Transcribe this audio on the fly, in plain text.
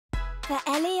For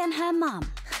Ellie and her mum,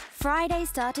 Friday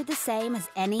started the same as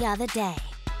any other day.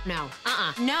 No.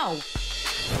 No.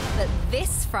 But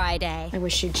this Friday... I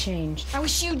wish you'd change. I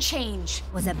wish you'd change.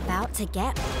 ...was about to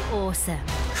get awesome,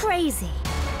 crazy,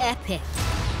 epic.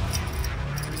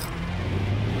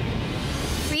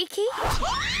 Freaky?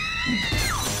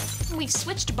 We've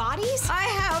switched bodies? I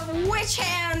have witch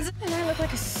hands! And I look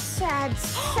like a sad,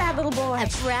 sad little boy. A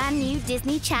brand new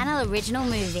Disney Channel original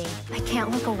movie. I can't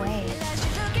look away.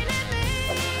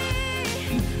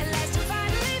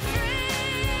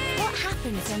 What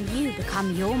happens when you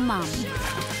become your mum?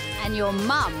 And your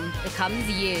mum becomes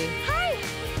you. Hi!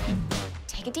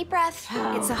 Take a deep breath.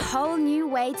 It's a whole new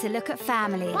way to look at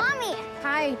family. Mommy!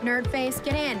 Hi, nerd face,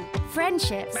 get in.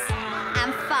 Friendships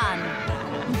and fun.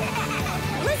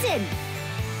 Listen!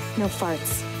 No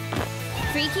farts.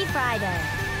 Freaky Friday.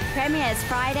 Premieres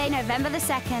Friday, November the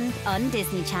 2nd on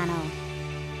Disney Channel.